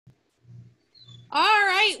All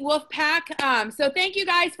right, Wolfpack. So thank you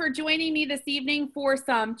guys for joining me this evening for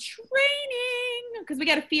some training because we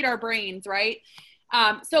got to feed our brains, right?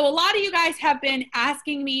 So a lot of you guys have been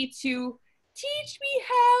asking me to teach me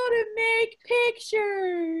how to make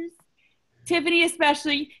pictures. Tiffany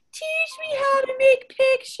especially, teach me how to make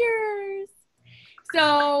pictures.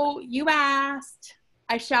 So you asked,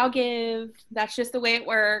 I shall give. That's just the way it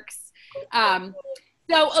works.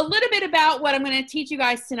 So a little bit about what I'm going to teach you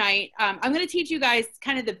guys tonight. I'm going to teach you guys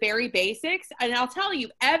kind of the very basics, and I'll tell you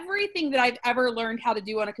everything that I've ever learned how to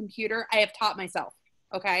do on a computer, I have taught myself,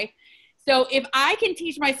 okay? So if I can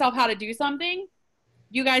teach myself how to do something,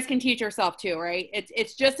 you guys can teach yourself too, right?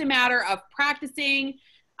 It's just a matter of practicing.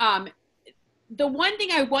 The one thing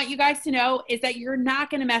I want you guys to know is that you're not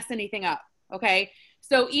going to mess anything up, okay?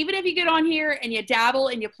 So even if you get on here and you dabble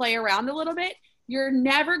and you play around a little bit, you're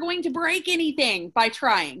never going to break anything by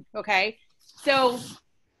trying, okay? So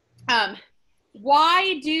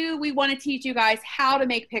why do we want to teach you guys how to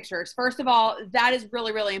make pictures? First of all, that is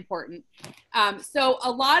really, really important. So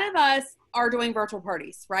a lot of us are doing virtual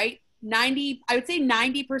parties, right? I would say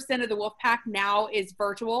 90% of the Wolfpack now is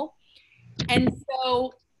virtual. And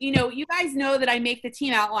so, you know, you guys know that I make the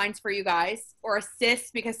team outlines for you guys, or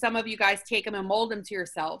assist, because some of you guys take them and mold them to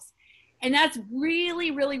yourselves. And that's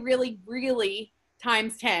really, really, really, really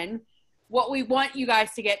times 10. What we want you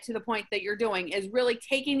guys to get to the point that you're doing is really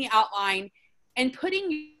taking the outline and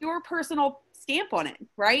putting your personal stamp on it,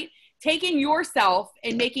 right? Taking yourself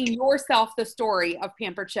and making yourself the story of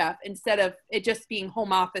Pampered Chef instead of it just being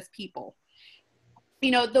home office people.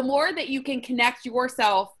 You know, the more that you can connect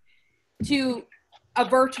yourself to a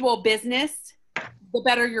virtual business, the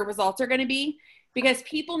better your results are going to be, because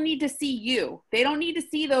people need to see you. They don't need to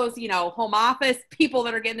see those, you know, home office people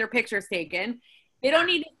that are getting their pictures taken. They don't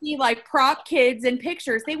need to see like prop kids and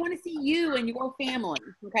pictures. They want to see you and your family.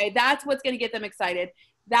 Okay. That's what's going to get them excited.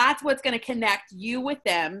 That's what's going to connect you with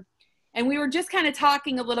them. And we were just kind of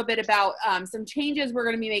talking a little bit about some changes we're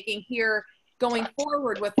going to be making here going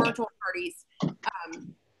forward with virtual parties.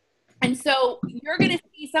 And so you're going to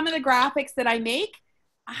see some of the graphics that I make.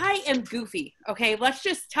 I am goofy. Okay. Let's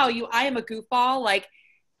just tell you, I am a goofball.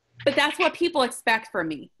 But that's what people expect from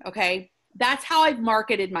me. Okay. That's how I've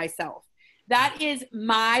marketed myself. That is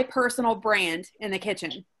my personal brand in the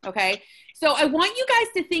kitchen. Okay. So I want you guys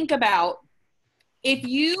to think about, if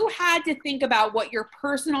you had to think about what your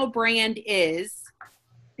personal brand is,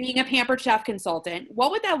 being a Pampered Chef consultant,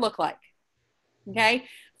 what would that look like? Okay.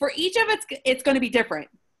 For each of us, it's going to be different.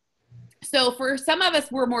 So for some of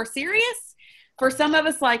us, we're more serious. For some of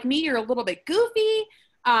us, like me, you're a little bit goofy.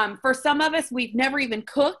 For some of us, we've never even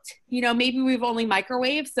cooked. You know, maybe we've only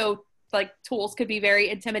microwaved. So like tools could be very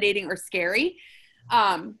intimidating or scary.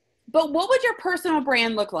 But what would your personal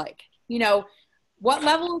brand look like? You know, what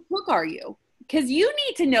level of cook are you? Because you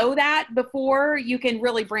need to know that before you can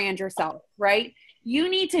really brand yourself, right? You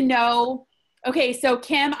need to know, okay, so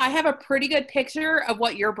Kim, I have a pretty good picture of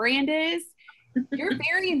what your brand is. You're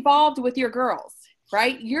very involved with your girls,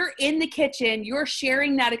 right? You're in the kitchen, you're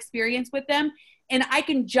sharing that experience with them. And I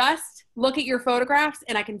can just look at your photographs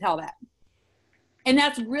and I can tell that. And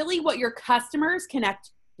that's really what your customers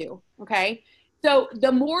connect to, okay? So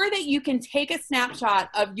the more that you can take a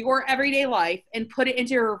snapshot of your everyday life and put it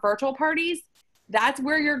into your virtual parties, that's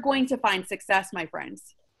where you're going to find success, my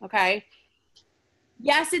friends, okay?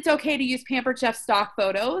 Yes, it's okay to use Pampered Chef stock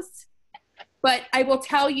photos, but I will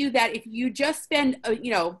tell you that if you just spend,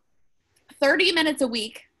 30 minutes a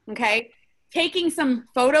week, okay, taking some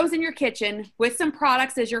photos in your kitchen with some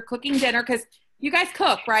products as you're cooking dinner, because you guys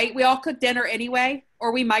cook, right? We all cook dinner anyway,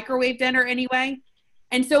 or we microwave dinner anyway.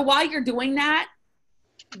 And so while you're doing that,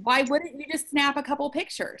 why wouldn't you just snap a couple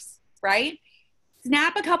pictures, right?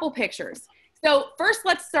 Snap a couple pictures. So first,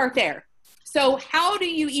 let's start there. So how do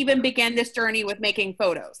you even begin this journey with making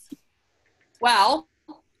photos? Well,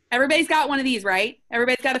 everybody's got one of these, right?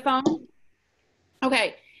 Everybody's got a phone?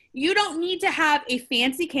 Okay. You don't need to have a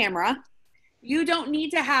fancy camera. You don't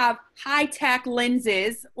need to have high-tech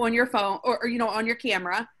lenses on your phone or on your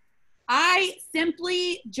camera. I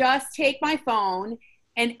simply just take my phone,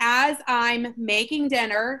 and as I'm making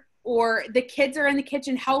dinner or the kids are in the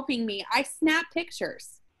kitchen helping me, I snap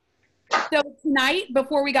pictures. So tonight,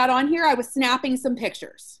 before we got on here, I was snapping some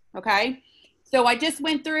pictures, okay? So I just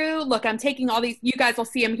went through, look, I'm taking all these, you guys will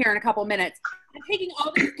see them here in a couple minutes. I'm taking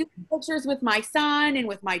all these pictures with my son and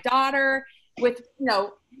with my daughter, with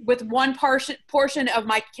one portion of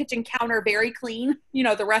my kitchen counter very clean,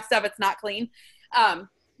 the rest of it's not clean.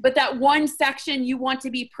 But that one section, you want to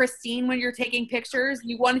be pristine when you're taking pictures.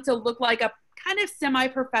 You want it to look like a kind of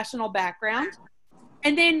semi-professional background.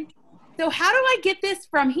 And then, so how do I get this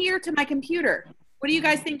from here to my computer? What do you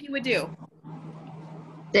guys think you would do?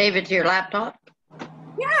 Save it to your laptop.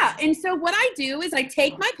 Yeah, and so what I do is I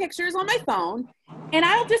take my pictures on my phone and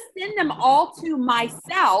I'll just send them all to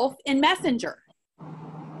myself in Messenger.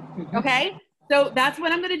 Okay? So that's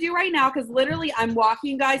what I'm going to do right now because literally I'm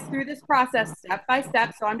walking you guys through this process step by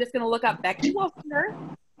step. So I'm just going to look up Becky Wolfner.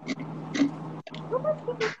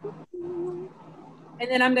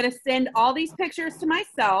 And then I'm going to send all these pictures to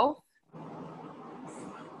myself.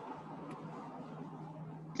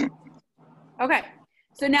 Okay.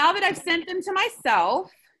 So now that I've sent them to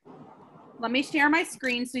myself, let me share my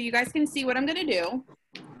screen so you guys can see what I'm going to do.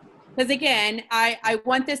 Because again, I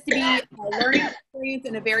want this to be a learning experience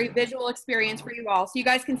and a very visual experience for you all. So you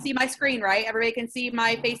guys can see my screen, right? Everybody can see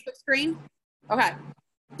my Facebook screen? Okay.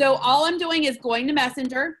 So all I'm doing is going to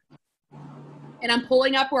Messenger and I'm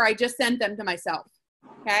pulling up where I just sent them to myself.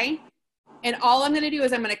 Okay. And all I'm going to do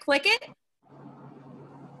is I'm going to click it.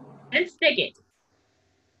 And stick it.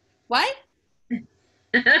 What?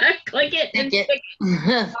 Click it and stick it.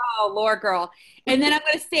 Oh, Lord, girl. And then I'm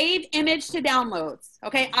going to save image to downloads.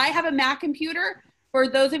 Okay. I have a Mac computer. For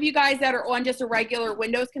those of you guys that are on just a regular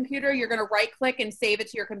Windows computer, you're going to right click and save it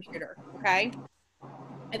to your computer. Okay.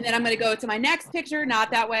 And then I'm going to go to my next picture.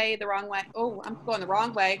 Not that way, the wrong way. Oh, I'm going the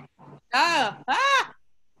wrong way. Why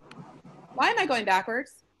am I going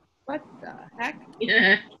backwards? What the heck?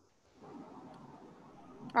 Yeah.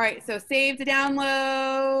 All right. So save to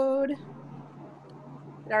download.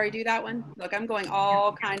 Did I already do that one? Look, I'm going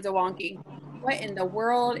all kinds of wonky. What in the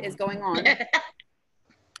world is going on?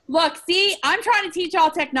 Look, see, I'm trying to teach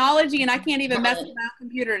y'all technology and I can't even mess with my own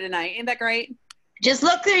computer tonight. Ain't that great? Just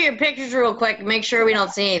look through your pictures real quick and make sure we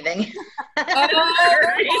don't see anything. Oh,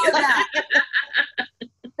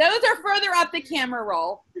 those are further up the camera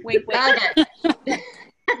roll. Wink, wink. Okay.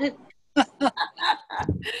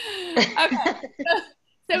 Okay.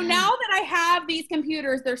 So now that I have these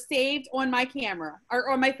computers, they're saved on my camera or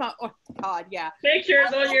on my phone. Oh, God, yeah.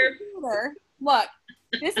 Pictures on your computer. Look,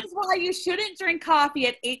 this is why you shouldn't drink coffee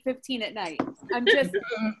at 8:15 at night. I'm just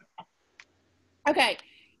okay.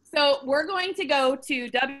 So we're going to go to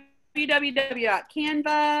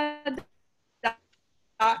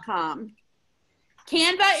www.canva.com.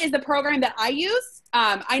 Canva is the program that I use.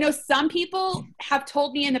 I know some people have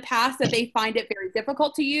told me in the past that they find it very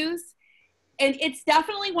difficult to use. And it's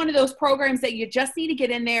definitely one of those programs that you just need to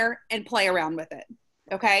get in there and play around with it.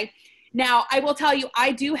 Okay. Now, I will tell you,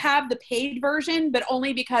 I do have the paid version, but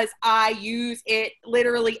only because I use it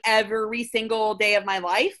literally every single day of my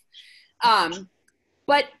life.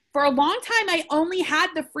 But for a long time, I only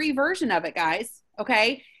had the free version of it, guys.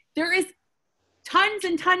 Okay. There is tons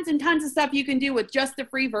and tons and tons of stuff you can do with just the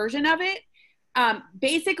free version of it.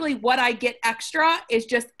 Basically, what I get extra is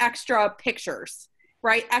just extra pictures.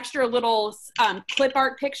 Right? Extra little clip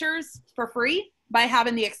art pictures for free by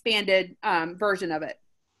having the expanded version of it.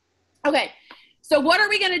 Okay. So what are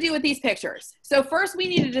we going to do with these pictures? So first we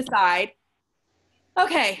need to decide,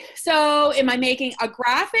 okay, so am I making a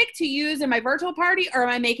graphic to use in my virtual party or am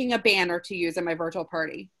I making a banner to use in my virtual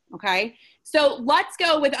party? Okay. So let's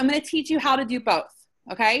go with, I'm going to teach you how to do both.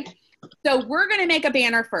 Okay. So we're going to make a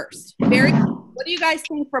banner first. What do you guys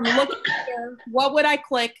think from looking here? What would I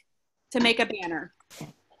click to make a banner?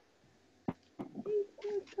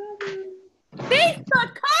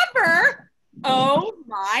 Facebook cover? Oh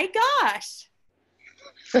my gosh.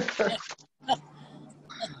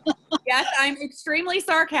 Yes, I'm extremely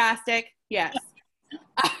sarcastic. Yes.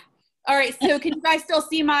 All right, so can you guys still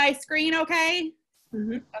see my screen okay?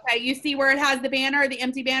 Mm-hmm. Okay, you see where it has the banner, the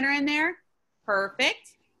empty banner in there?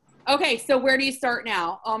 Perfect. Okay, so where do you start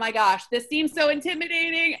now? Oh my gosh, this seems so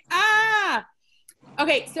intimidating.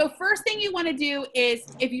 Okay, so first thing you want to do is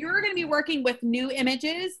if you're going to be working with new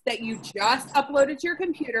images that you just uploaded to your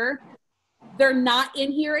computer, they're not in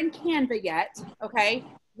here in Canva yet, okay?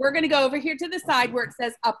 We're going to go over here to the side where it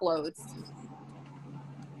says uploads.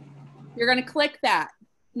 You're going to click that.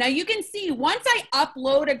 Now you can see once I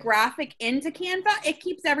upload a graphic into Canva, it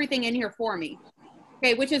keeps everything in here for me,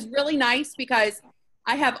 okay, which is really nice because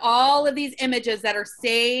I have all of these images that are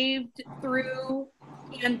saved through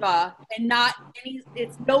Canva and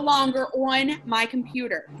it's no longer on my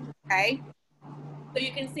computer, okay? So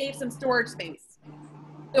you can save some storage space.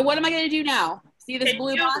 So what am I going to do now? See this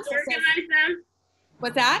blue box? Organize them?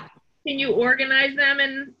 What's that? Can you organize them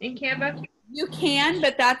in Canva? You can,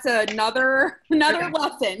 but that's another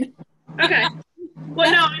lesson. Okay.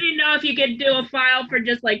 Well, no, I didn't know if you could do a file for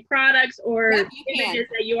just like products or images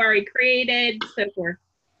that you already created, so forth.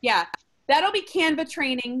 Yeah. That'll be Canva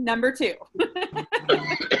training number 2.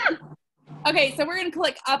 Okay, so we're going to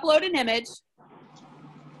click upload an image.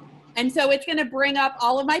 And so it's going to bring up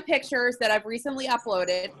all of my pictures that I've recently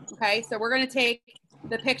uploaded. Okay, so we're going to take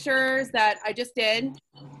the pictures that I just did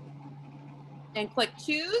and click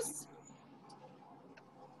choose.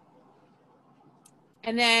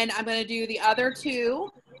 And then I'm going to do the other two.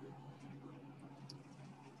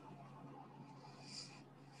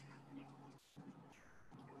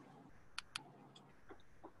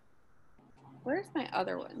 Where's my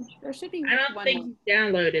other one? There should be I don't think you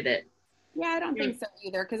downloaded it. Yeah, I don't think so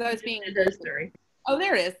either because I was being. Those three. Oh,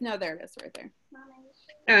 there it is. No, there it is right there.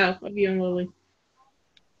 Oh, of you and Lily.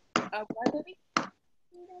 What, baby?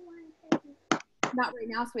 Not right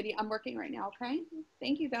now, sweetie. I'm working right now, okay?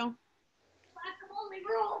 Thank you, though.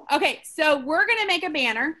 Okay, so we're going to make a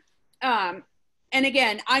banner. And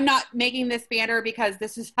again, I'm not making this banner because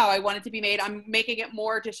this is how I want it to be made. I'm making it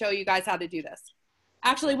more to show you guys how to do this.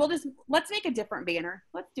 Actually, let's make a different banner.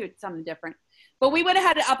 Let's do something different. But we would have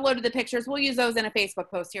had to upload the pictures. We'll use those in a Facebook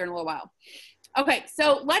post here in a little while. Okay,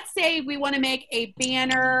 so let's say we want to make a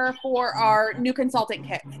banner for our new consultant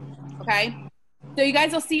kit, okay? So you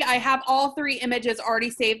guys will see I have all 3 images already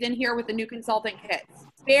saved in here with the new consultant kits.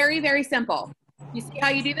 Very, very simple. You see how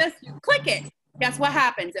you do this? You click it. Guess what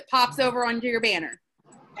happens? It pops over onto your banner,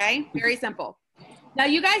 okay? Very simple. Now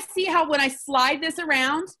you guys see how when I slide this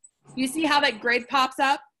around, you see how that grid pops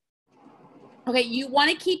up? Okay, you want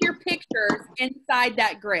to keep your pictures inside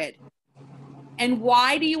that grid. And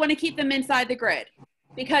why do you want to keep them inside the grid?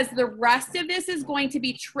 Because the rest of this is going to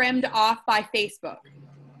be trimmed off by Facebook.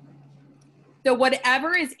 So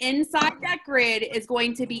whatever is inside that grid is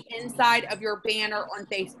going to be inside of your banner on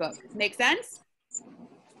Facebook. Make sense?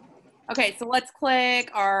 Okay, so let's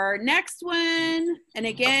click our next one. And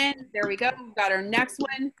again, there we go. We've got our next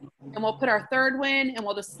one. And we'll put our third one and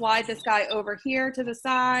we'll just slide this guy over here to the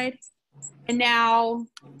side. And now,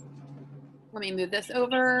 let me move this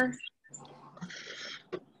over.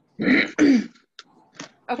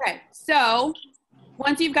 Okay, so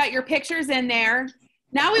once you've got your pictures in there,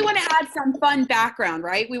 now we want to add some fun background,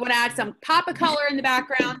 right? We want to add some pop of color in the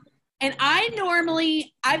background. And I've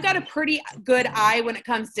got a pretty good eye when it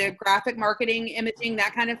comes to graphic marketing, imaging,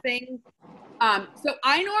 that kind of thing. So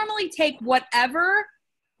I normally take whatever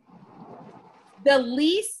the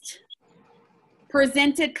least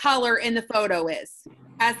presented color in the photo is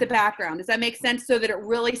as the background. Does that make sense? So that it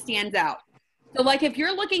really stands out. So like if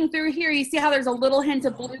you're looking through here, you see how there's a little hint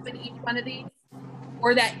of blue in each one of these,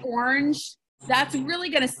 or that orange, that's really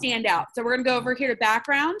going to stand out. So we're going to go over here to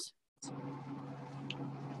background.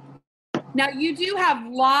 Now you do have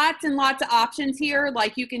lots and lots of options here.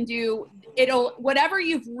 Like you can do, whatever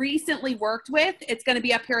you've recently worked with, it's going to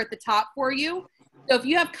be up here at the top for you. So if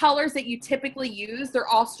you have colors that you typically use, they're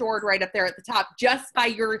all stored right up there at the top just by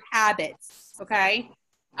your habits, okay?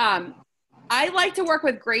 I like to work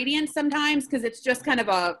with gradients sometimes because it's just kind of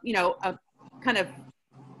a kind of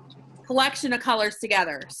collection of colors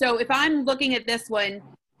together. So if I'm looking at this one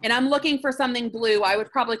and I'm looking for something blue, I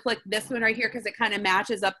would probably click this one right here because it kind of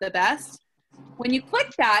matches up the best. When you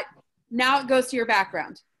click that, now it goes to your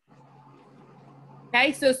background.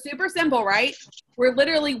 Okay, so super simple, right? We're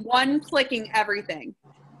literally one-clicking everything.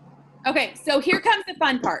 Okay, so here comes the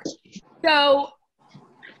fun part. So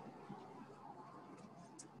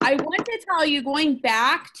I want to tell you, going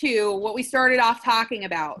back to what we started off talking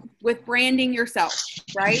about with branding yourself,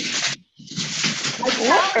 right?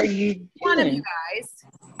 What are you doing?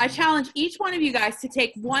 I challenge each one of you guys to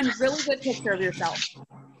take one really good picture of yourself,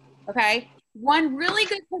 okay? One really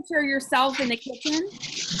good picture of yourself in the kitchen,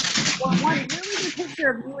 or one really good picture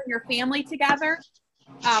of you and your family together,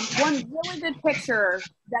 one really good picture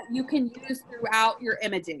that you can use throughout your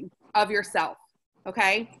imaging of yourself,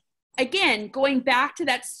 okay? Again, going back to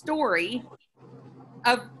that story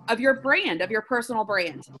of your brand, of your personal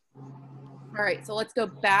brand. All right, so let's go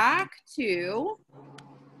back to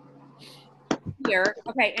here.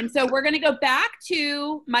 Okay, and so we're going to go back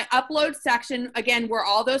to my upload section, again, where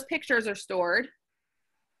all those pictures are stored.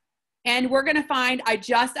 And we're going to find, I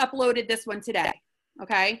just uploaded this one today,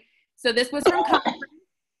 okay? So this was from Canva,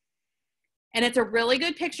 and it's a really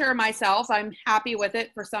good picture of myself. I'm happy with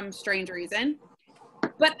it for some strange reason.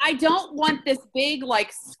 But I don't want this big,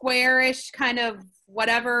 like, squarish kind of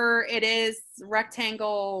whatever it is,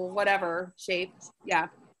 rectangle, whatever shape. Yeah.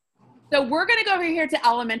 So we're going to go over here to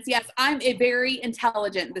elements. Yes, I'm very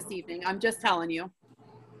intelligent this evening. I'm just telling you.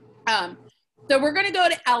 So we're going to go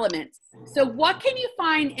to elements. So what can you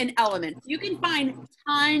find in elements? You can find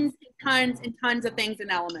tons and tons and tons of things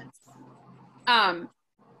in elements.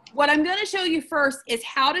 What I'm going to show you first is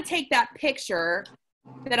how to take that picture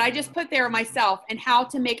that I just put there myself and how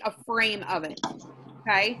to make a frame of it,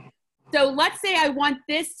 okay? So let's say I want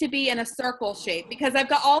this to be in a circle shape because I've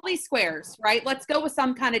got all these squares, right? Let's go with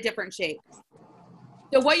some kind of different shape.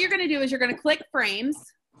 So what you're going to do is you're going to click frames.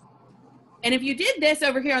 And if you did this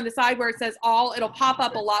over here on the side where it says all, it'll pop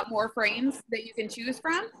up a lot more frames that you can choose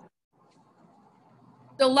from.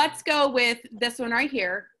 So let's go with this one right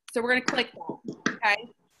here. So we're going to click that, okay?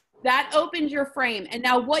 That opens your frame. And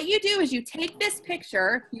now what you do is you take this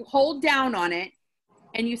picture, you hold down on it,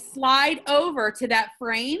 and you slide over to that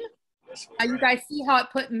frame. You guys see how it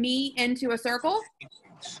put me into a circle?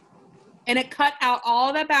 And it cut out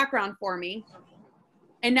all that background for me.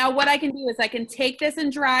 And now what I can do is I can take this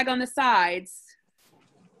and drag on the sides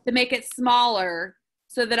to make it smaller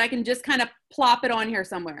so that I can just kind of plop it on here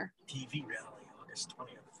somewhere. TV rally, August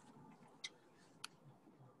 20th.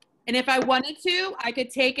 And if I wanted to, I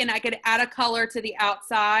could take and I could add a color to the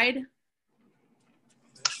outside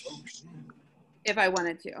if I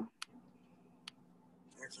wanted to.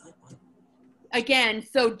 Again,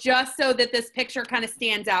 so just so that this picture kind of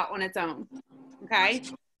stands out on its own, okay?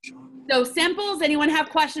 So simples, anyone have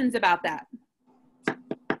questions about that?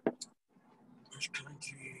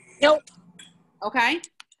 Nope. Okay.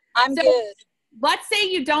 I'm good. Let's say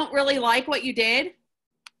you don't really like what you did.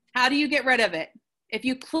 How do you get rid of it? If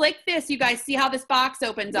you click this, you guys see how this box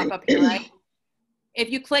opens up here, right? If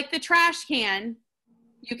you click the trash can,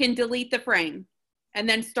 you can delete the frame and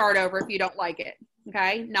then start over if you don't like it,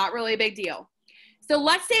 okay? Not really a big deal. So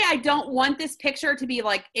let's say I don't want this picture to be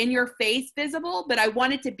like in your face visible, but I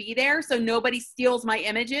want it to be there so nobody steals my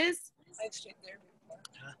images.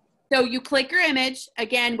 So you click your image,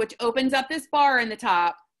 again, which opens up this bar in the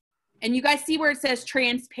top. And you guys see where it says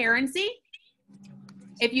transparency?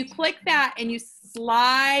 If you click that and you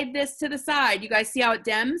slide this to the side, you guys see how it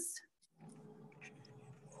dims?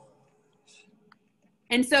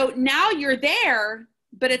 And so now you're there,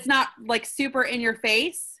 but it's not like super in your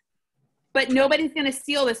face. But nobody's going to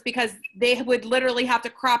steal this because they would literally have to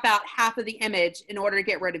crop out half of the image in order to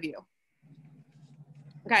get rid of you.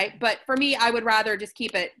 Okay, but for me, I would rather just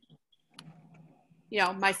keep it, you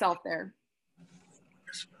know, myself there.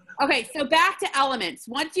 Okay, so back to elements.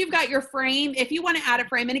 Once you've got your frame, if you want to add a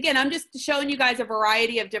frame, and again, I'm just showing you guys a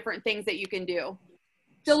variety of different things that you can do.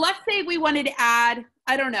 So let's say we wanted to add,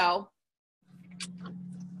 I don't know,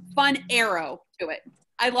 fun arrow to it.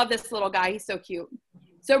 I love this little guy. He's so cute.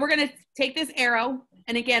 So we're going to take this arrow,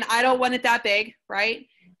 and again, I don't want it that big, right?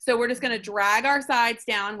 So we're just going to drag our sides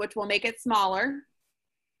down, which will make it smaller.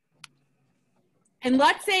 And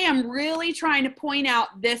let's say I'm really trying to point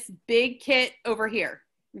out this big kit over here,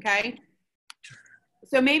 okay?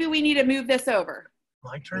 So maybe we need to move this over.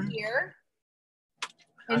 My turn? Here.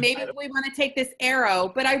 And maybe we want to take this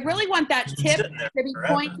arrow, but I really want that tip to be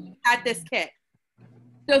pointing at this kit.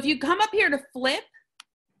 So if you come up here to flip,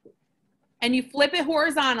 and you flip it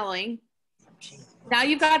horizontally, now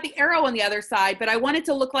you've got the arrow on the other side, but I want it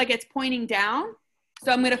to look like it's pointing down,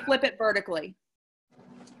 so I'm going to flip it vertically.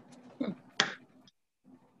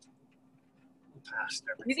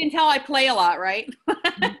 You can tell I play a lot, right?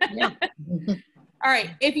 Yeah. All right,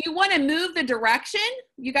 if you want to move the direction,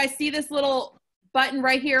 you guys see this little button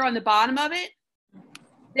right here on the bottom of it?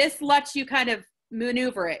 This lets you kind of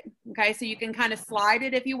maneuver it, okay? So you can kind of slide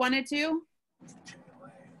it if you wanted to.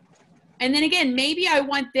 And then again, maybe I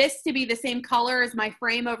want this to be the same color as my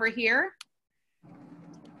frame over here.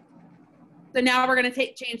 So now we're going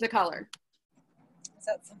to change the color. Is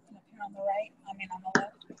that something up here on the right? I mean, on the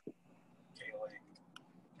left?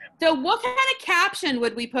 So what kind of caption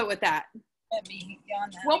would we put with that? That'd be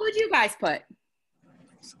on that. What would you guys put?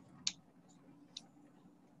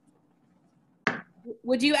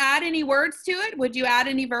 Would you add any words to it? Would you add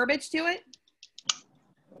any verbiage to it?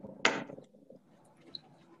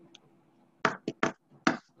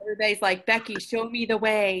 Everybody's like, Becky, show me the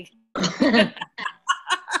way. I would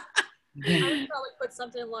probably put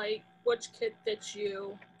something like, which kit fits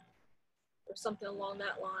you, or something along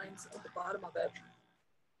that lines at the bottom of it.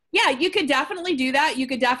 Yeah, you could definitely do that. You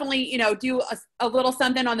could definitely, you know, do a little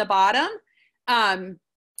something on the bottom.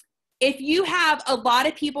 If you have a lot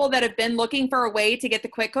of people that have been looking for a way to get the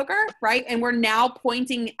quick cooker, right? And we're now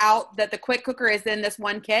pointing out that the quick cooker is in this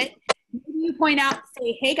one kit. You point out,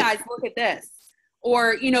 say, hey guys, look at this.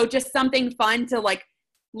 Or, you know, just something fun to like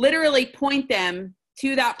literally point them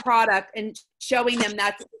to that product and showing them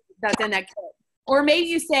that's in that kit. Or maybe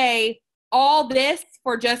you say all this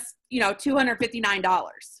for just, you know, $259.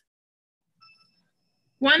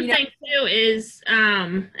 One thing too is,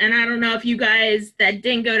 and I don't know if you guys that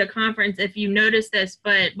didn't go to conference, if you noticed this,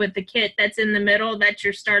 but with the kit that's in the middle, that's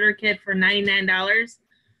your starter kit for $99.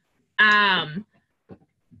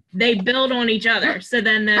 They build on each other. So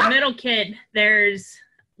then the middle kit, there's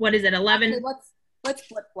what is it, 11? Actually, let's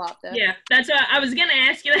flip flop this. Yeah, that's what I was gonna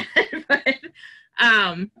ask you that.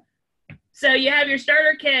 But so you have your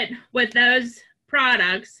starter kit with those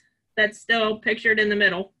products that's still pictured in the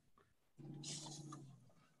middle,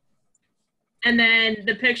 and then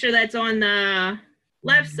the picture that's on the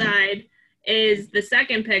left side is the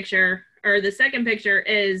second picture, or the second picture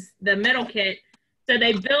is the middle kit. So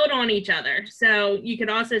they build on each other. So you could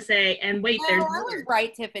also say, and wait, there's I more. was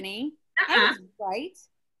right, Tiffany. I was right.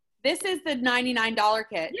 This is the $99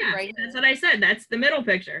 kit. Yeah, right? that's what I said. That's the middle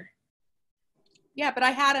picture. Yeah, but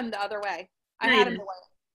I had him the other way. I No, had you him the way.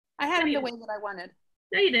 I had him the way that I wanted.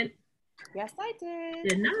 No, you didn't. Yes, I did.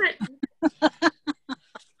 Did not.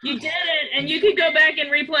 You did it, and you could go back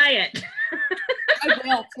and replay it. I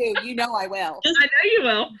will too. You know I will. I know you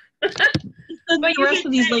will. But But the rest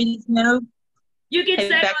of these ladies know. You could Hey,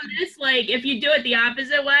 say Becky. on this, like, if you do it the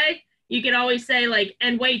opposite way, you could always say, like,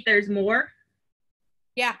 and wait, there's more.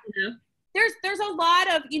 Yeah. You know? There's a lot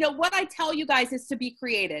of, what I tell you guys is to be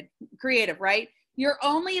creative, right? You're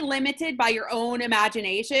only limited by your own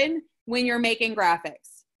imagination when you're making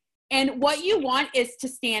graphics. And what you want is to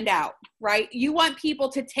stand out, right? You want people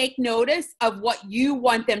to take notice of what you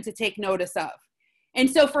want them to take notice of. And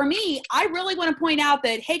so for me, I really want to point out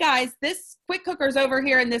that, hey guys, this quick cooker's over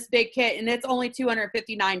here in this big kit and it's only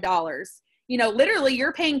 $259. Literally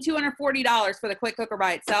you're paying $240 for the quick cooker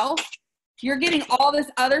by itself. You're getting all this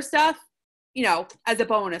other stuff, as a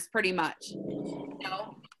bonus pretty much.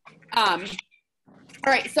 All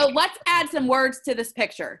right, so let's add some words to this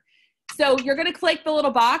picture. So you're going to click the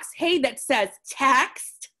little box, hey, that says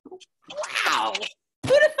text. Wow.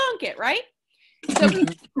 Who'd have thunk it, right? So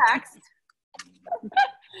text,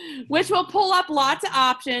 which will pull up lots of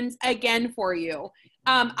options again for you.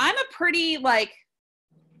 I'm a pretty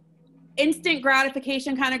instant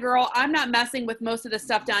gratification kind of girl. I'm not messing with most of the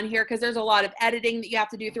stuff down here because there's a lot of editing that you have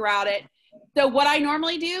to do throughout it. So what I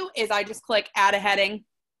normally do is I just click add a heading.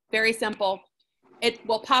 Very simple. It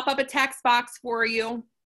will pop up a text box for you.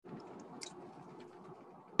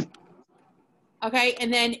 Okay,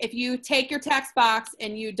 and then if you take your text box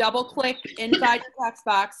and you double click inside your text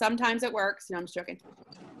box, sometimes it works. No, I'm just joking.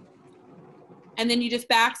 And then you just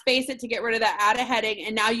backspace it to get rid of that add a heading,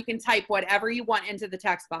 and now you can type whatever you want into the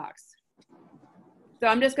text box. So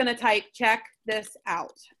I'm just gonna type, check this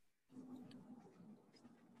out.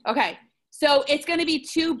 Okay, so it's gonna be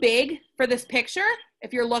too big for this picture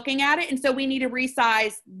if you're looking at it, and so we need to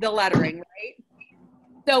resize the lettering, right?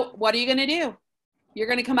 So what are you gonna do? You're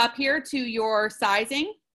gonna come up here to your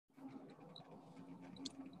sizing,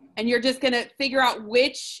 and you're just gonna figure out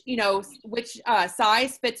which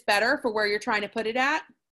size fits better for where you're trying to put it at.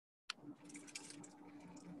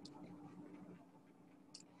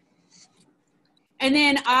 And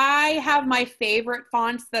then I have my favorite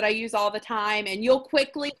fonts that I use all the time, and you'll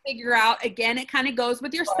quickly figure out, again, it kind of goes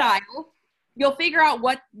with your style. You'll figure out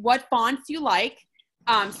what fonts you like.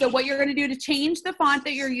 So what you're gonna do to change the font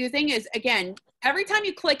that you're using is, again, every time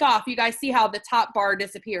you click off, you guys see how the top bar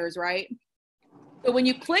disappears, right? So when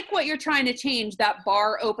you click what you're trying to change, that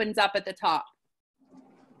bar opens up at the top.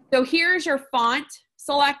 So here's your font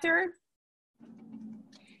selector.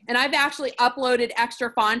 And I've actually uploaded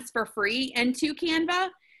extra fonts for free into Canva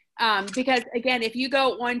because, again, if you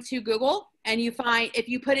go onto Google and if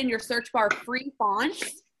you put in your search bar free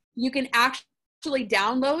fonts, you can actually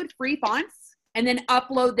download free fonts and then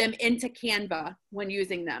upload them into Canva when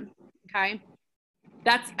using them, okay?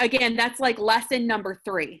 That's like lesson number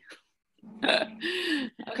 3.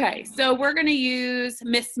 Okay, so we're gonna use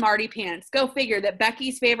Miss Smarty Pants. Go figure that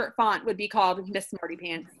Becky's favorite font would be called Miss Smarty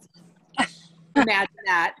Pants. Imagine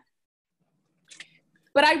that.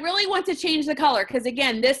 But I really want to change the color because,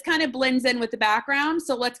 again, this kind of blends in with the background.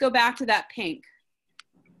 So let's go back to that pink.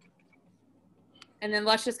 And then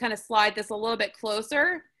let's just kind of slide this a little bit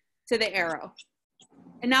closer to the arrow.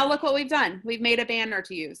 And now look what we've done. We've made a banner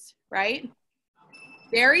to use, right?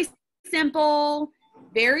 Very simple,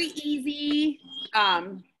 very easy.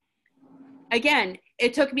 Again,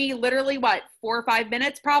 it took me literally, 4 or 5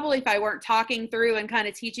 minutes probably if I weren't talking through and kind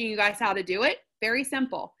of teaching you guys how to do it. Very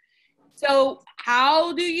simple. So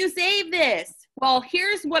how do you save this? Well,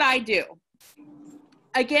 here's what I do.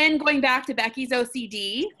 Again, going back to Becky's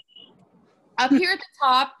OCD, up here at the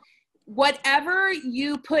top, whatever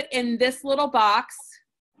you put in this little box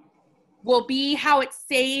will be how it's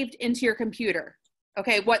saved into your computer.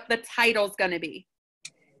 Okay, what the title's gonna be.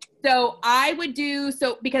 So I would do,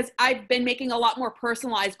 because I've been making a lot more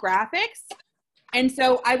personalized graphics, and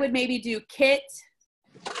so I would maybe do kit,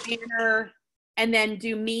 banner, and then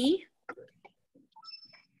do me.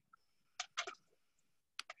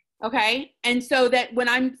 Okay. And so that when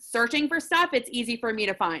I'm searching for stuff, it's easy for me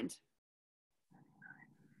to find.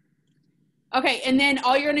 Okay. And then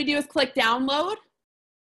all you're going to do is click download.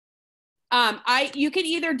 You can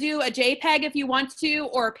either do a JPEG if you want to,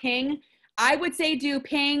 or a PNG. I would say do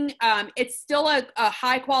PNG. It's still a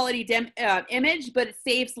high quality image, but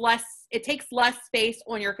it takes less space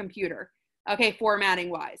on your computer. Okay.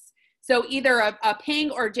 Formatting wise. So either a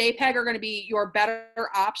PNG or JPEG are going to be your better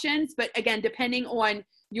options. But again, depending on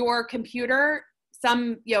your computer,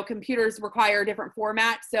 some computers require a different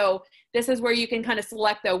format. So this is where you can kind of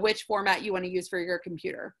select which format you want to use for your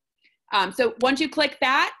computer. So once you click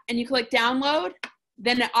that and you click download,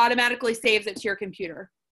 then it automatically saves it to your computer.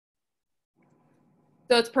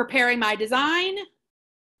 So it's preparing my design.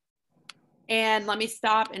 And let me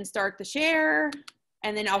stop and start the share.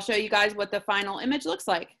 And then I'll show you guys what the final image looks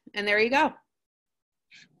like. And there you go.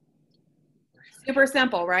 Super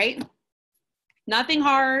simple, right? Nothing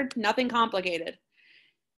hard, nothing complicated.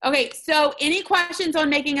 Okay, so any questions on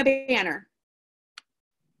making a banner?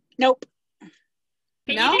 Nope.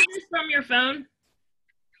 Can No? you do this from your phone?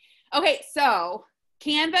 Okay, so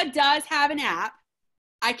Canva does have an app.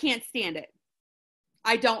 I can't stand it.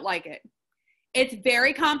 I don't like it. It's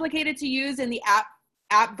very complicated to use in the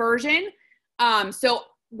app version. So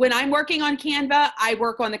when I'm working on Canva, I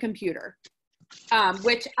work on the computer,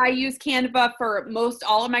 which I use Canva for most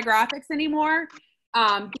all of my graphics anymore,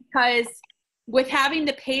 because with having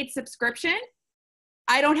the paid subscription,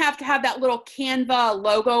 I don't have to have that little Canva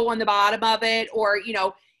logo on the bottom of it. Or,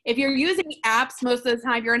 if you're using apps, most of the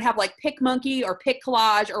time you're gonna have like PicMonkey or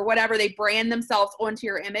PicCollage or whatever. They brand themselves onto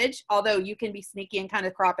your image, although you can be sneaky and kind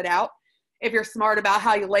of crop it out if you're smart about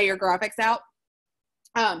how you lay your graphics out.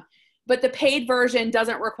 But the paid version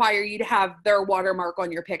doesn't require you to have their watermark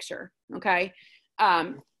on your picture, okay?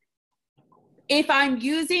 If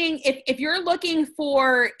you're looking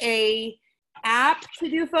for a app to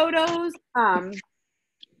do photos,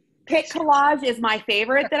 PicCollage is my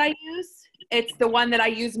favorite that I use. It's the one that I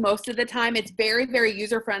use most of the time. It's very, very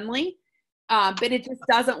user-friendly, but it just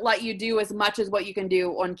doesn't let you do as much as what you can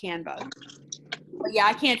do on Canva. But yeah,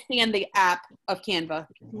 I can't stand the app of Canva.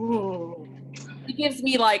 Ooh. It gives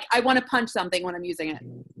me I want to punch something when I'm using it.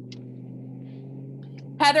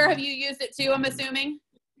 Heather, have you used it too, I'm assuming?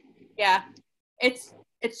 Yeah. It's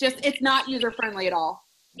not user-friendly at all.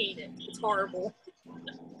 Hate it. It's horrible.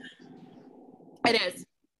 It is.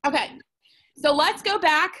 Okay. So let's go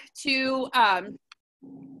back to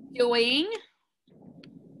doing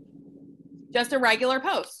just a regular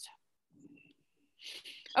post.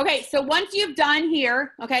 Okay, so once you've done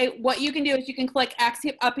here, okay, what you can do is you can click X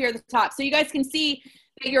up here at the top. So you guys can see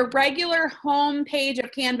that your regular home page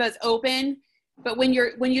of Canva is open, but when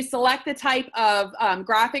you select the type of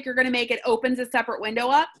graphic you're going to make, it opens a separate window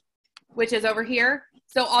up, which is over here.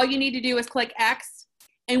 So all you need to do is click X.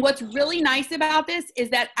 And what's really nice about this is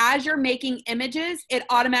that as you're making images, it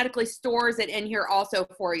automatically stores it in here also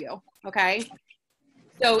for you, okay?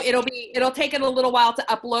 So it'll take it a little while to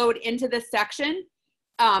upload into this section.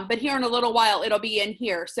 But here in a little while, it'll be in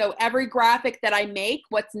here. So every graphic that I make,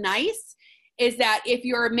 what's nice is that if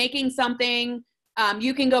you're making something,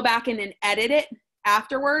 you can go back in and edit it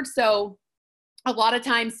afterwards. So a lot of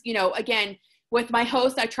times, again, with my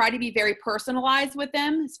hosts, I try to be very personalized with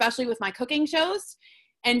them, especially with my cooking shows.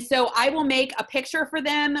 And so I will make a picture for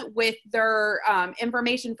them with their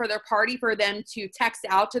information for their party for them to text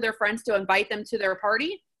out to their friends to invite them to their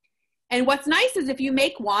party. And what's nice is if you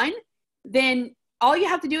make one, then all you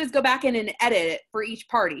have to do is go back in and edit it for each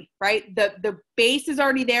party, right? The base is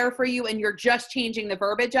already there for you and you're just changing the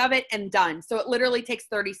verbiage of it and done. So it literally takes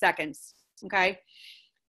 30 seconds, okay?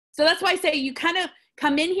 So that's why I say you kind of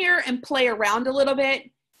come in here and play around a little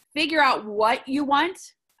bit, figure out what you want,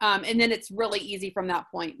 and then it's really easy from that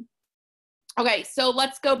point. Okay, so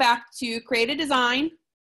let's go back to create a design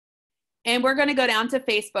and we're gonna go down to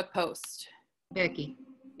Facebook post. Becky.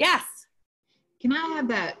 Yes. Can I have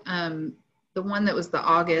that, the one that was the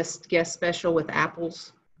August guest special with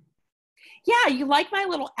apples? Yeah, you like my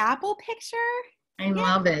little apple picture? I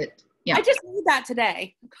love it. Yeah. I just made that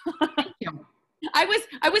today. Thank you. I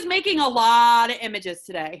was making a lot of images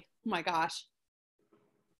today. Oh my gosh.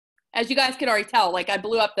 As you guys could already tell, I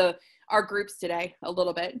blew up our groups today a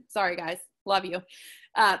little bit. Sorry guys, love you.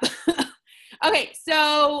 Okay,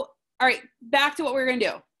 so, all right, back to what we're gonna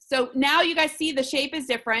do. So now you guys see the shape is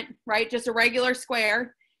different, right? Just a regular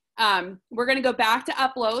square. We're gonna go back to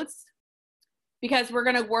uploads because we're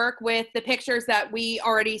gonna work with the pictures that we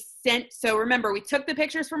already sent. So remember, we took the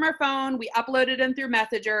pictures from our phone, we uploaded them through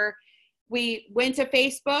Messenger, we went to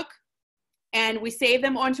Facebook and we saved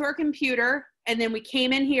them onto our computer. and then we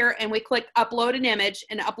came in here and we clicked upload an image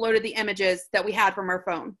and uploaded the images that we had from our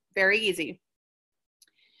phone. Very easy.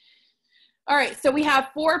 All right, so we have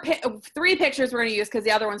 3 pictures we're going to use because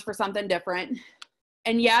the other one's for something different.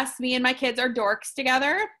 And yes, me and my kids are dorks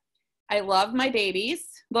together. I love my babies.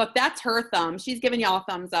 Look, that's her thumb. She's giving y'all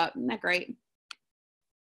a thumbs up. Isn't that great?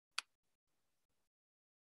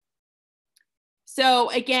 So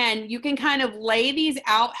again, you can kind of lay these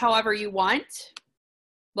out however you want.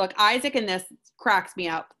 Look, Isaac in this cracks me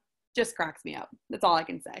up. Just cracks me up. That's all I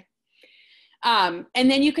can say. And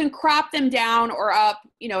then you can crop them down or up,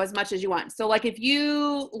 you know, as much as you want. So like if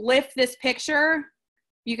you lift this picture,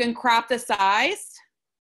 you can crop the size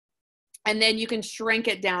and then you can shrink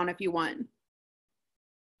it down if you want.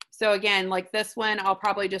 So again, like this one, I'll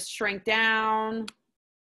probably just shrink down.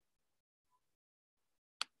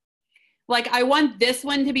 Like I want this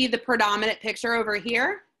one to be the predominant picture over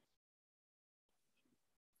here.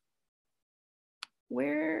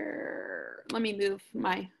 Let me move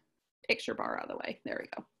my picture bar out of the way. There we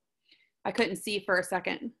go. I couldn't see for a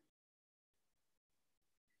second.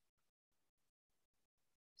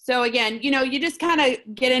 So again, you know, you just kind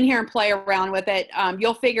of get in here and play around with it.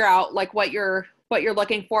 You'll figure out like what you're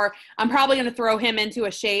looking for. I'm probably going to throw him into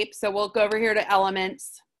a shape. So we'll go over here to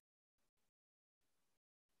elements.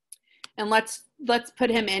 And let's put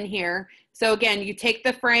him in here. So again, you take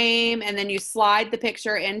the frame and then you slide the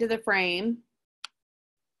picture into the frame.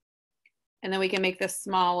 And then we can make this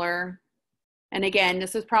smaller. And again,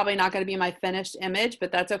 this is probably not going to be my finished image,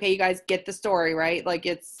 but that's okay. You guys get the story, right? Like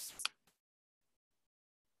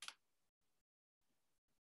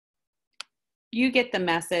you get the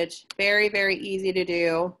message. Very, very easy to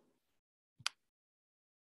do.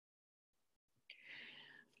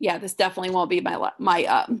 Yeah, this definitely won't be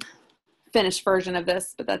my finished version of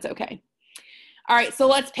this, but that's okay. All right, so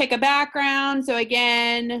let's pick a background. So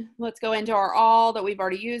again, let's go into our all that we've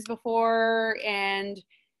already used before, and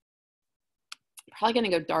probably gonna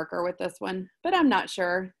go darker with this one, but I'm not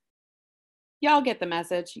sure. Y'all get the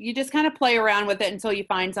message. You just kind of play around with it until you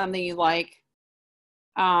find something you like.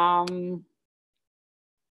 And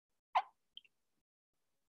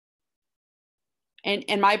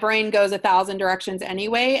my brain goes 1,000 directions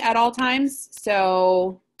anyway at all times,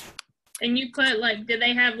 so. And you put like, do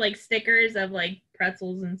they have like stickers of like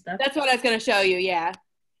pretzels and stuff? That's what I was going to show you. Yeah.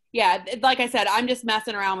 Yeah. Like I said, I'm just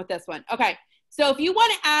messing around with this one. Okay. So if you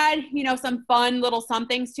want to add, you know, some fun little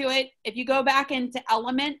somethings to it, if you go back into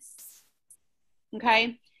elements,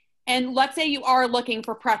 okay. And let's say you are looking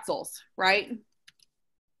for pretzels, right?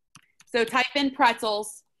 So type in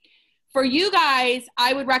pretzels. For you guys,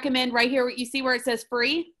 I would recommend right here, you see where it says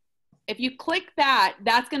free? If you click that,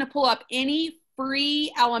 that's going to pull up any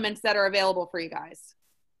free elements that are available for you guys.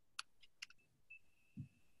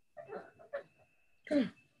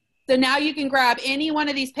 So now you can grab any one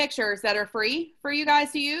of these pictures that are free for you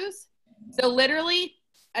guys to use. So literally,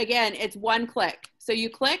 again, it's one click. So you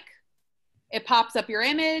click, it pops up your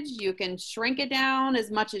image. You can shrink it down as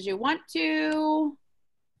much as you want to.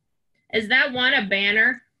 Is that one a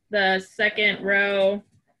banner? The second row?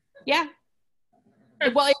 Yeah.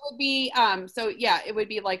 Well, it would be, so yeah, it would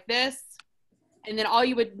be like this. And then all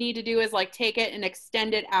you would need to do is like take it and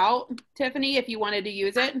extend it out, Tiffany, if you wanted to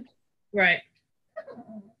use it. Right.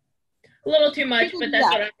 A little too much, but that's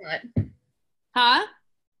what I thought. Huh?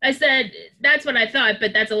 I said, that's what I thought,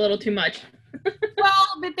 but that's a little too much. Well,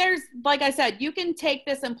 but there's, like I said, you can take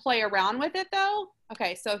this and play around with it though.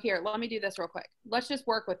 Okay, so here, let me do this real quick. Let's just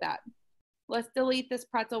work with that. Let's delete this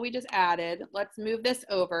pretzel we just added. Let's move this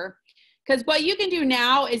over. Because what you can do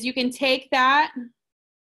now is you can take that,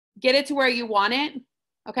 get it to where you want it,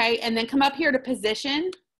 okay? And then come up here to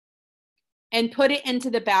position and put it into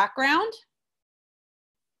the background.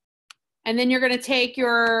 And then you're gonna take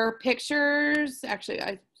your pictures. Actually,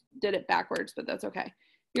 I did it backwards, but that's okay.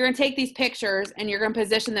 You're gonna take these pictures and you're gonna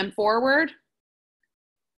position them forward.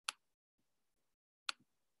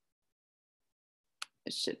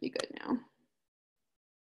 It should be good now.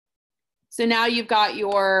 So now you've got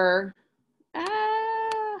your,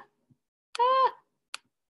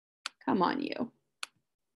 come on you.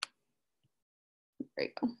 There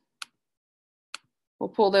you go. We'll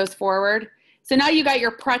pull those forward. So now you got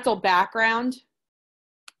your pretzel background.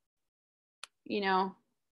 You know,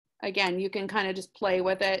 again, you can kind of just play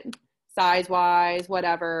with it size-wise,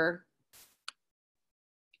 whatever.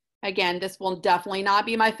 Again, this will definitely not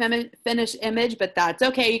be my finished image, but that's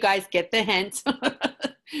okay. You guys get the hint.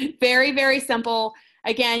 Very, very simple.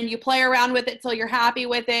 Again, you play around with it till you're happy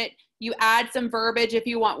with it. You add some verbiage if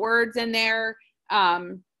you want words in there,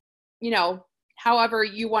 you know, however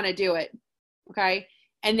you want to do it. Okay.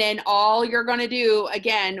 And then all you're going to do,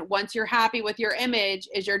 again, once you're happy with your image,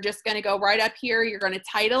 is you're just going to go right up here. You're going to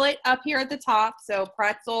title it up here at the top. So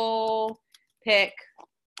pretzel pick.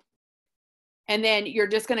 And then you're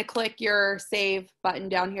just going to click your save button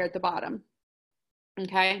down here at the bottom.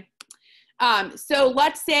 Okay. So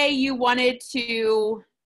let's say you wanted to,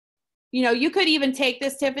 you could even take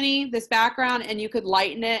this, Tiffany, this background, and you could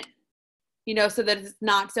lighten it, so that it's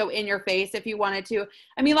not so in your face if you wanted to.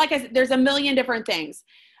 I mean, like I said, there's a million different things.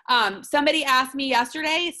 Somebody asked me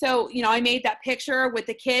yesterday, so, I made that picture with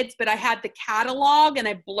the kids, but I had the catalog and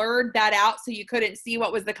I blurred that out so you couldn't see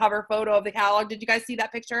what was the cover photo of the catalog. Did you guys see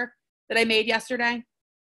that picture that I made yesterday?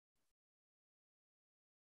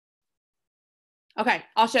 Okay,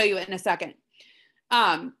 I'll show you it in a second.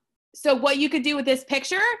 So what you could do with this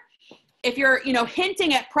picture, if you're,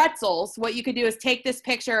 hinting at pretzels, what you could do is take this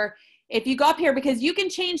picture. If you go up here, because you can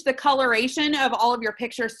change the coloration of all of your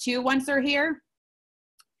pictures too once they're here.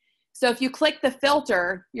 So if you click the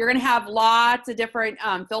filter, you're going to have lots of different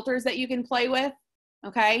filters that you can play with,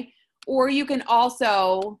 okay? Or you can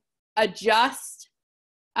also adjust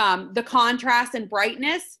the contrast and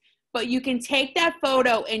brightness, but you can take that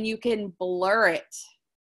photo and you can blur it.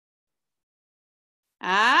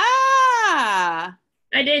 Ah!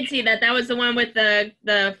 I did see that. That was the one with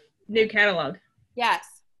the new catalog. Yes.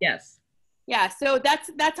 Yes. Yeah, so that's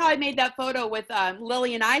how I made that photo with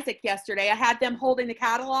Lily and Isaac yesterday. I had them holding the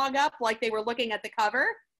catalog up like they were looking at the cover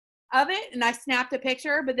of it, and I snapped a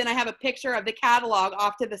picture, but then I have a picture of the catalog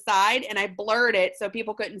off to the side, and I blurred it so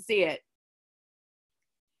people couldn't see it.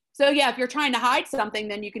 So yeah, if you're trying to hide something,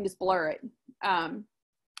 then you can just blur it. And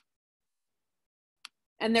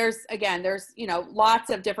there's lots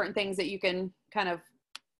of different things that you can kind of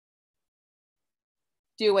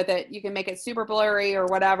do with it. You can make it super blurry or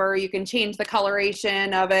whatever. You can change the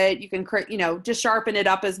coloration of it. You can, just sharpen it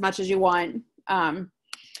up as much as you want.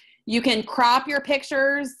 You can crop your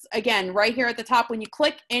pictures. Again, right here at the top, when you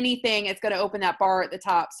click anything, it's going to open that bar at the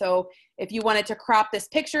top. So if you wanted to crop this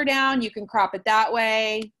picture down, you can crop it that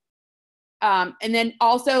way. And then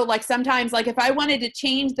also, like, sometimes, like if I wanted to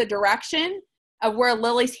change the direction of where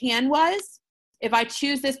Lily's hand was, if I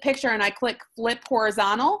choose this picture and I click flip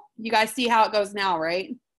horizontal, you guys see how it goes now, right?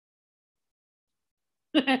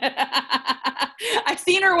 I've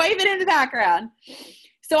seen her waving in the background.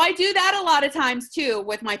 So I do that a lot of times too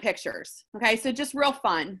with my pictures. Okay, so just real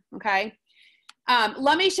fun. Okay.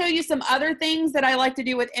 Let me show you some other things that I like to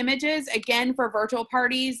do with images. Again, for virtual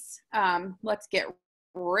parties, let's get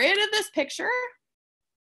rid of this picture.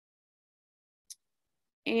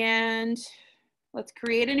 And let's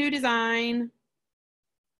create a new design.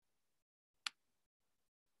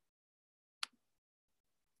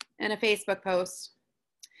 And a Facebook post.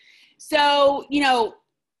 So,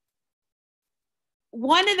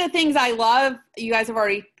 one of the things I love, you guys have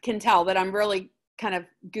already can tell that I'm really kind of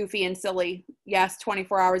goofy and silly. Yes,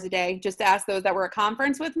 24 hours a day. Just to ask those that were at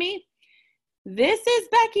conference with me. This is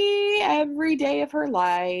Becky every day of her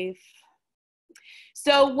life.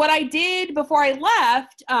 So what I did before I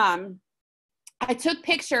left, I took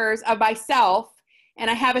pictures of myself, and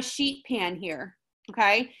I have a sheet pan here,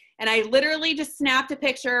 okay? And I literally just snapped a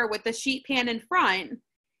picture with the sheet pan in front,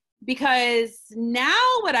 because now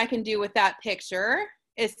what I can do with that picture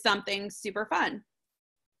is something super fun.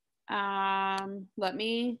 Let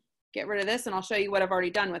me get rid of this and I'll show you what I've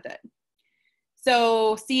already done with it.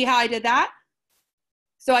 So see how I did that?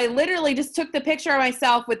 So I literally just took the picture of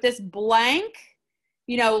myself with this blank,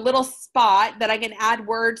 little spot that I can add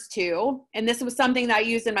words to. And this was something that I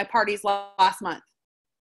used in my parties last month.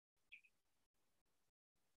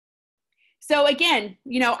 So again,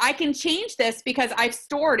 I can change this because I've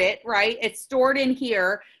stored it, right? It's stored in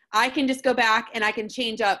here. I can just go back and I can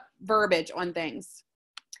change up verbiage on things.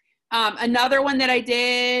 Another one that I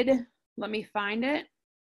did, let me find it,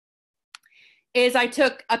 is I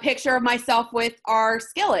took a picture of myself with our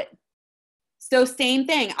skillet. So same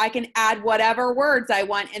thing, I can add whatever words I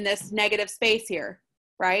want in this negative space here,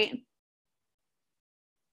 right?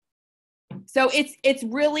 So it's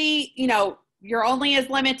really, you're only as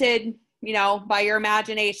limited, by your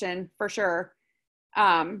imagination, for sure.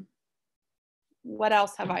 What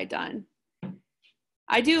else have I done?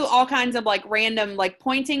 I do all kinds of random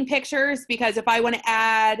pointing pictures, because if I want to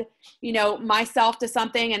add, myself to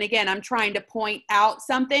something, and again, I'm trying to point out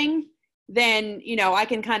something, then, I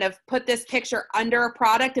can kind of put this picture under a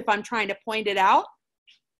product if I'm trying to point it out.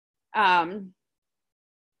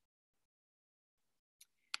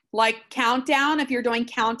 Like countdown, if you're doing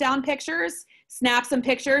countdown pictures, snap some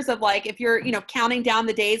pictures of if you're, counting down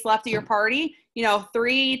the days left of your party,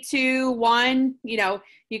 3, 2, 1,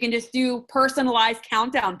 you can just do personalized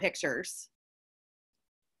countdown pictures.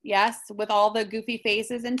 Yes, with all the goofy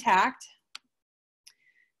faces intact.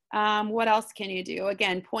 What else can you do?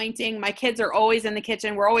 Again, pointing. My kids are always in the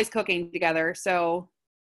kitchen. We're always cooking together. So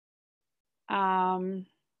one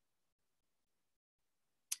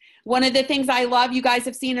of the things I love, you guys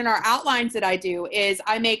have seen in our outlines that I do, is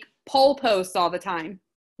I make poll posts all the time.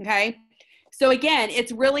 Okay. So again,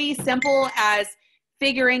 it's really simple as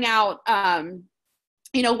figuring out,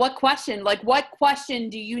 you know, what question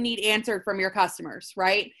do you need answered from your customers,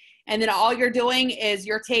 right? And then all you're doing is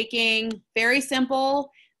you're taking, very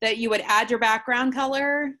simple, that you would add your background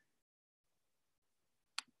color.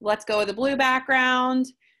 Let's go with the blue background.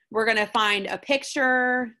 We're going to find a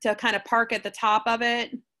picture to kind of park at the top of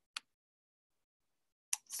it.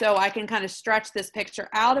 So I can kind of stretch this picture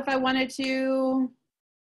out if I wanted to.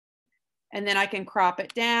 And then I can crop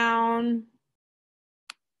it down.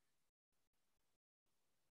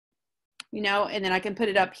 You know, and then I can put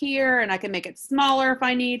it up here and I can make it smaller if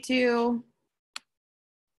I need to.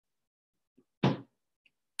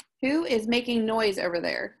 Who is making noise over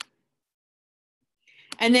there?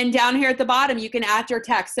 And then down here at the bottom, you can add your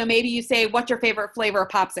text. So maybe you say, what's your favorite flavor of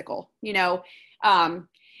popsicle? You know,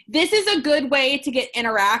 this is a good way to get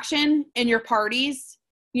interaction in your parties.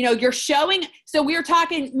 You know, you're showing, so we were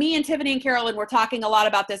talking, me and Tiffany and Carolyn were talking a lot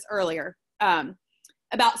about this earlier,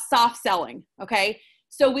 about soft selling, okay?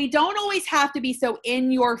 So we don't always have to be so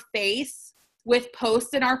in your face with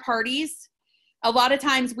posts in our parties. A lot of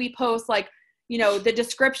times we post like, you know, the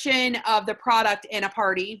description of the product in a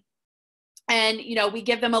party. And, you know, we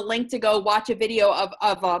give them a link to go watch a video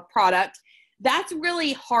of a product. That's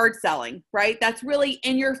really hard selling, right? That's really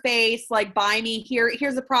in your face, like buy me,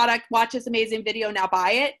 here's a product, watch this amazing video, now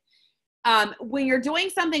buy it. When you're doing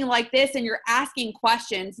something like this and you're asking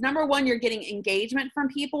questions, number one, you're getting engagement from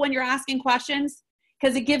people when you're asking questions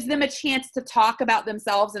because it gives them a chance to talk about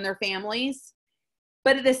themselves and their families.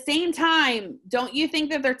 But at the same time, don't you think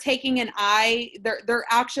that they're taking an eye, they're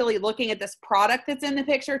actually looking at this product that's in the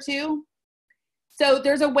picture too? So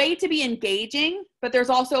there's a way to be engaging, but there's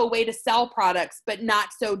also a way to sell products, but not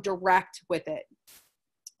so direct with it.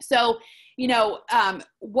 So, you know,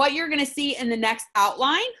 what you're going to see in the next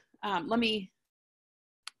outline, let me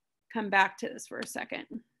come back to this for a second.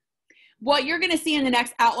 What you're going to see in the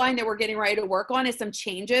next outline that we're getting ready to work on is some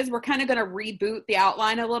changes. We're kind of going to reboot the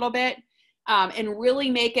outline a little bit and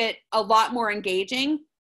really make it a lot more engaging.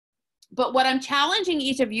 But what I'm challenging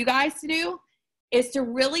each of you guys to do is to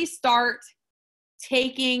really start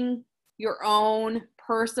taking your own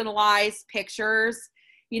personalized pictures,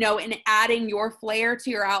 you know, and adding your flair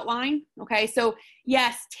to your outline. Okay. So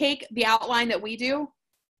yes, take the outline that we do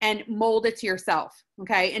and mold it to yourself.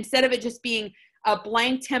 Okay. Instead of it just being a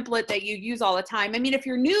blank template that you use all the time. I mean, if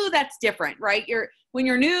you're new, that's different, right? When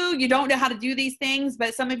you're new, you don't know how to do these things,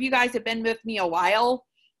 but some of you guys have been with me a while.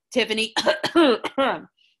 Tiffany,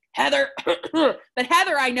 Heather, but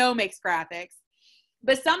Heather I know makes graphics.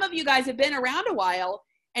 But some of you guys have been around a while.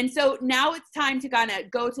 And so now it's time to kind of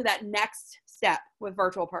go to that next step with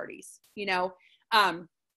virtual parties. You know,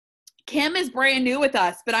 Kim is brand new with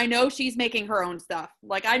us, but I know she's making her own stuff.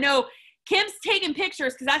 Like I know Kim's taking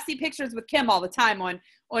pictures because I see pictures with Kim all the time on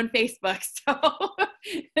Facebook.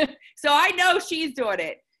 So I know she's doing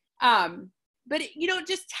it. But, you know,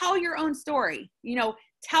 just tell your own story, you know,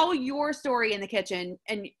 tell your story in the kitchen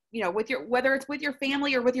and, you know, whether it's with your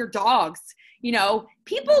family or with your dogs, you know,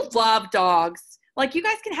 people love dogs. Like you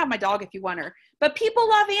guys can have my dog if you want her, but people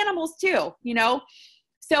love animals too, you know?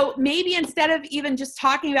 So maybe instead of even just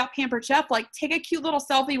talking about Pampered Chef, like take a cute little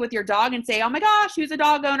selfie with your dog and say, oh my gosh, who's a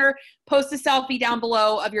dog owner? Post a selfie down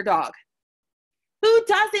below of your dog. Who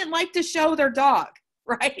doesn't like to show their dog,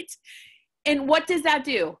 right? And what does that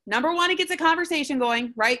do? Number one, it gets a conversation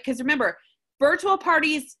going, right? Because remember, virtual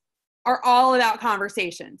parties are all about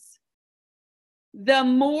conversations. The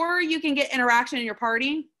more you can get interaction in your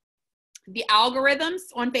party, the algorithms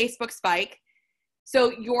on Facebook spike.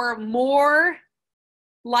 So you're more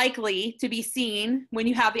likely to be seen when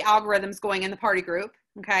you have the algorithms going in the party group,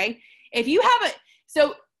 okay? If you have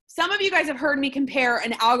so some of you guys have heard me compare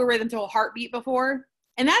an algorithm to a heartbeat before,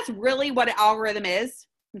 and that's really what an algorithm is,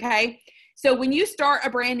 okay? So when you start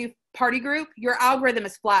a brand new party group, your algorithm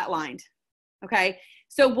is flatlined, okay?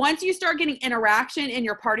 So once you start getting interaction in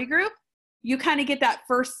your party group, you kind of get that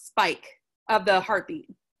first spike of the heartbeat,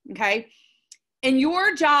 okay? And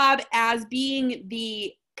your job as being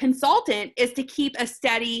the consultant is to keep a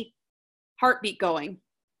steady heartbeat going.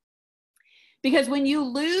 Because when you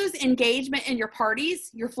lose engagement in your parties,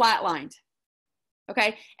 you're flatlined,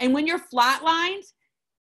 okay? And when you're flatlined,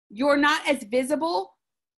 you're not as visible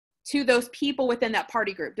to those people within that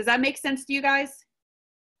party group. Does that make sense to you guys?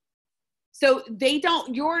 So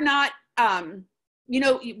you're not,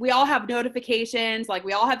 we all have notifications, like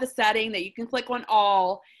we all have the setting that you can click on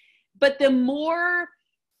all, but the more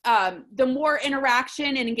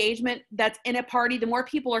interaction and engagement that's in a party, the more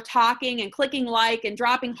people are talking and clicking like and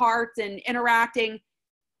dropping hearts and interacting,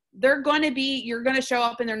 you're going to show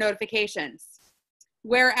up in their notifications.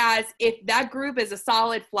 Whereas if that group is a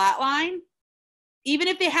solid flat line, even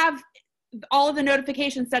if they have all of the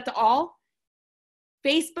notifications set to all,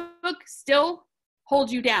 Facebook still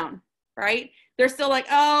holds you down, right? They're still like,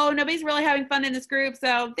 oh, nobody's really having fun in this group,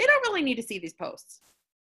 so they don't really need to see these posts.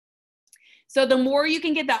 So the more you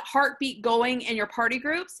can get that heartbeat going in your party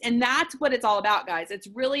groups, and that's what it's all about, guys. It's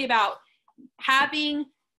really about having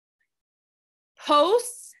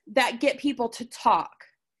posts that get people to talk.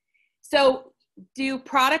 So do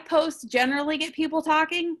product posts generally get people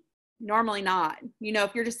talking? Normally not.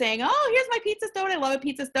 If you're just saying, oh, here's my pizza stone. I love a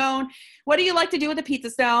pizza stone. What do you like to do with a pizza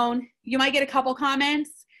stone? You might get a couple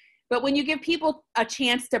comments. But when you give people a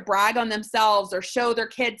chance to brag on themselves or show their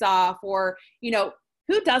kids off, or,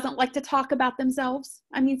 who doesn't like to talk about themselves?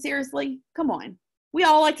 I mean, seriously, come on. We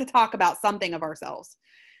all like to talk about something of ourselves.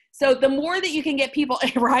 So the more that you can get people,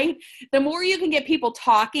 right? The more you can get people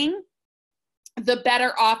talking, the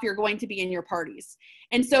better off you're going to be in your parties.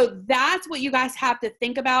 And so that's what you guys have to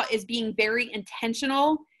think about, is being very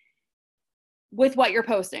intentional with what you're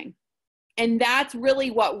posting. And that's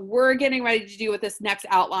really what we're getting ready to do with this next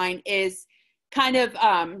outline, is kind of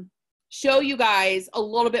show you guys a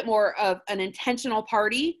little bit more of an intentional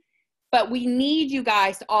party, but we need you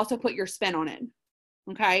guys to also put your spin on it.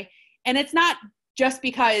 Okay. And it's not just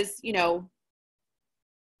because,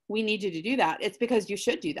 we need you to do that. It's because you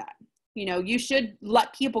should do that. You should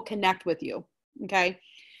let people connect with you. Okay.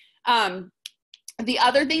 The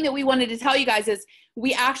other thing that we wanted to tell you guys is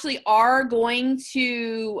we actually are going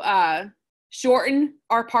to shorten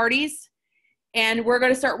our parties, and we're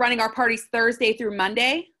going to start running our parties Thursday through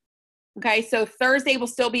Monday. Okay. So Thursday will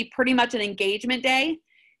still be pretty much an engagement day.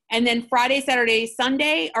 And then Friday, Saturday,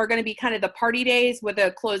 Sunday are going to be kind of the party days with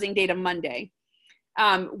a closing date of Monday.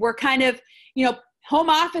 We're kind of, home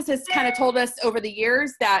office has kind of told us over the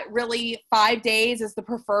years that really 5 days is the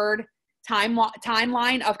preferred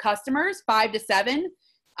timeline of customers, 5 to 7.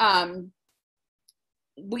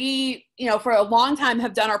 We, for a long time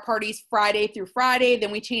have done our parties Friday through Friday.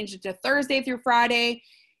 Then we changed it to Thursday through Friday.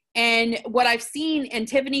 And what I've seen, and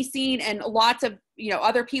Tiffany's seen, and lots of,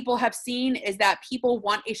 other people have seen, is that people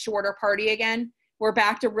want a shorter party again. We're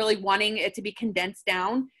back to really wanting it to be condensed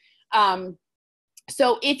down.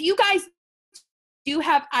 So if you guys do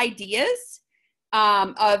have ideas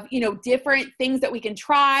of, different things that we can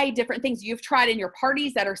try, different things you've tried in your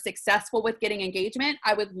parties that are successful with getting engagement,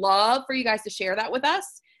 I would love for you guys to share that with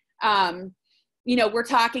us. We're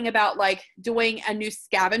talking about like doing a new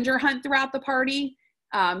scavenger hunt throughout the party.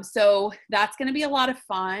 So that's going to be a lot of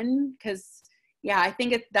fun, because I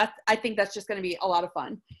think that's just going to be a lot of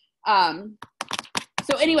fun.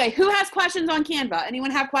 So anyway, who has questions on Canva?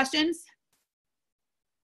 Anyone have questions?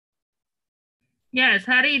 Yes.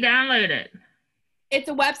 How do you download it? It's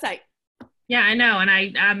a website. Yeah, I know, and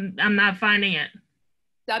I'm not finding it.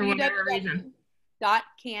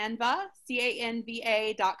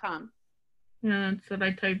 www.canva.com. Yeah, that's what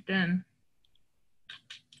I typed in.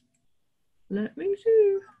 Let me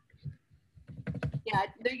see. Yeah,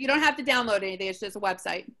 you don't have to download anything. It's just a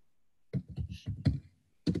website.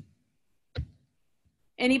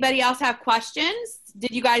 Anybody else have questions?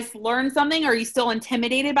 Did you guys learn something? Are you still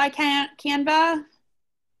intimidated by Canva?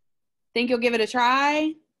 Think you'll give it a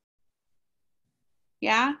try?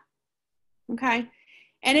 Yeah? Okay.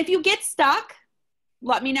 And if you get stuck,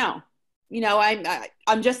 let me know.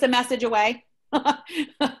 I'm just a message away.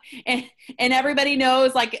 and everybody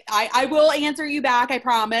knows, like, I will answer you back. I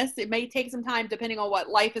promise. It may take some time depending on what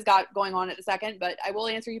life has got going on at the second, but I will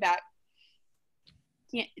answer you back.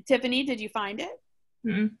 Tiffany, did you find it?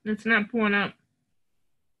 It's not pulling up.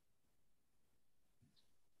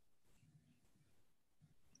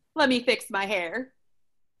 Let me fix my hair.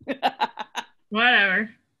 Whatever.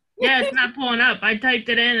 Yeah, it's not pulling up. I typed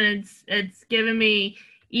it in, and it's giving me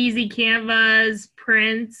easy canvas,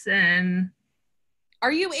 prints, and.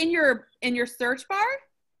 Are you in your search bar?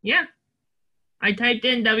 Yeah. I typed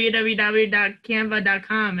in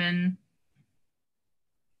www.canva.com and.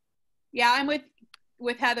 Yeah, I'm with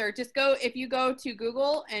Heather. Just if you go to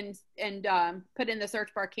Google and put in the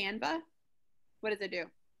search bar Canva, what does it do?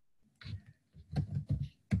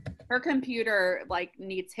 Her computer like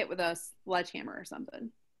needs hit with a sledgehammer or something.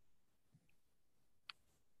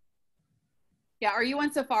 Yeah, are you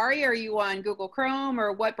on Safari, or are you on Google Chrome,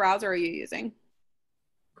 or what browser are you using?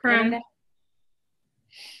 Chrome. Internet?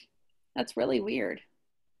 That's really weird.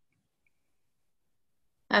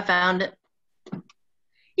 I found it.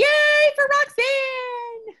 Yay for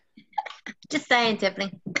Roxanne! Just saying,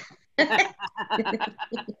 Tiffany. I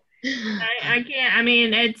can't. I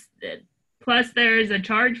mean, it's plus there's a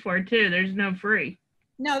charge for it too. There's no free.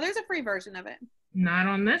 No, there's a free version of it. Not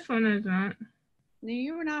on this one, is not. No,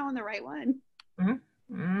 you were not on the right one. Huh?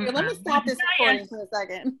 Here, let me stop this recording for a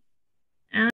second.